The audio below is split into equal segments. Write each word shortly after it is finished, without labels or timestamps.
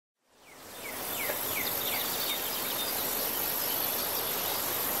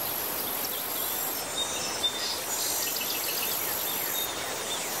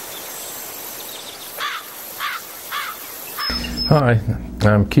Hi,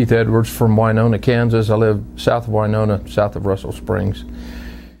 I'm Keith Edwards from Winona, Kansas. I live south of Winona, south of Russell Springs.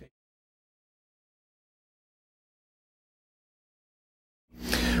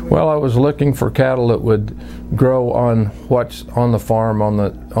 Well, I was looking for cattle that would grow on what's on the farm, on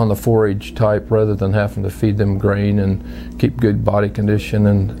the forage type, rather than having to feed them grain, and keep good body condition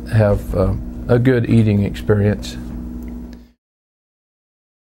and have a good eating experience.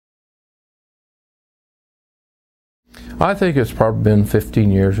 I think it's probably been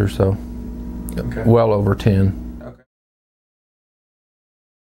 15 years or so. Okay. Well over 10. Okay.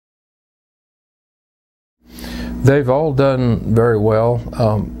 They've all done very well.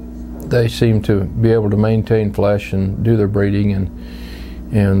 They seem to be able to maintain flesh and do their breeding,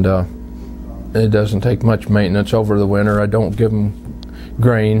 and it doesn't take much maintenance over the winter. I don't give them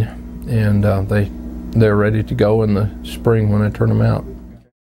grain, and they're ready to go in the spring when I turn them out.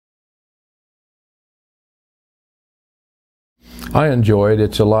 I enjoy it.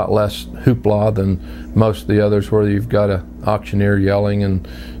 It's a lot less hoopla than most of the others, where you've got an auctioneer yelling and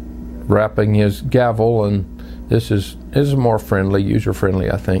rapping his gavel, and this is more friendly,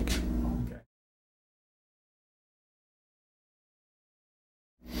 user-friendly, I think.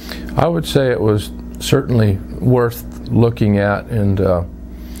 I would say it was certainly worth looking at, and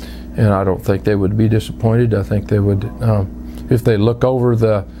I don't think they would be disappointed. I think they would, if they look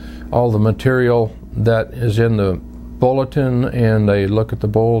over all the material that is in the bulletin and they look at the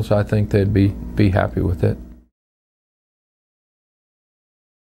bulls, I think they'd be happy with it.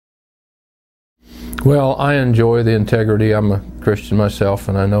 Well, I enjoy the integrity. I'm a Christian myself,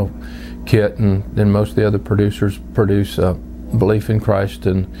 and I know Kit and most of the other producers produce belief in Christ,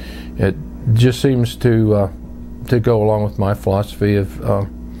 and it just seems to go along with my philosophy of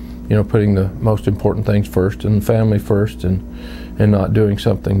putting the most important things first, and family first, and not doing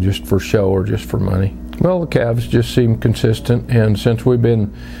something just for show or just for money. Well, the calves just seem consistent, and since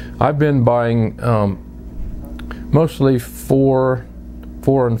I've been buying mostly 4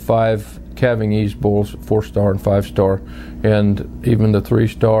 and 5 calving ease bulls, 4-star and 5-star, and even the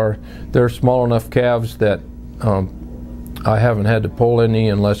 3-star. They're small enough calves that I haven't had to pull any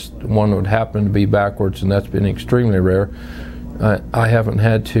unless one would happen to be backwards, and that's been extremely rare. I haven't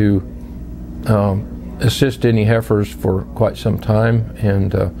had to assist any heifers for quite some time,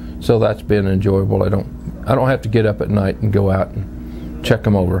 and so that's been enjoyable. I don't have to get up at night and go out and check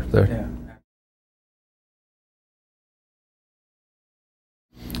them over. Yeah.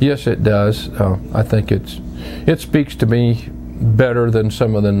 Yes, it does. I think it speaks to me better than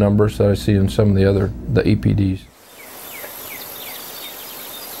some of the numbers that I see in some of the EPDs.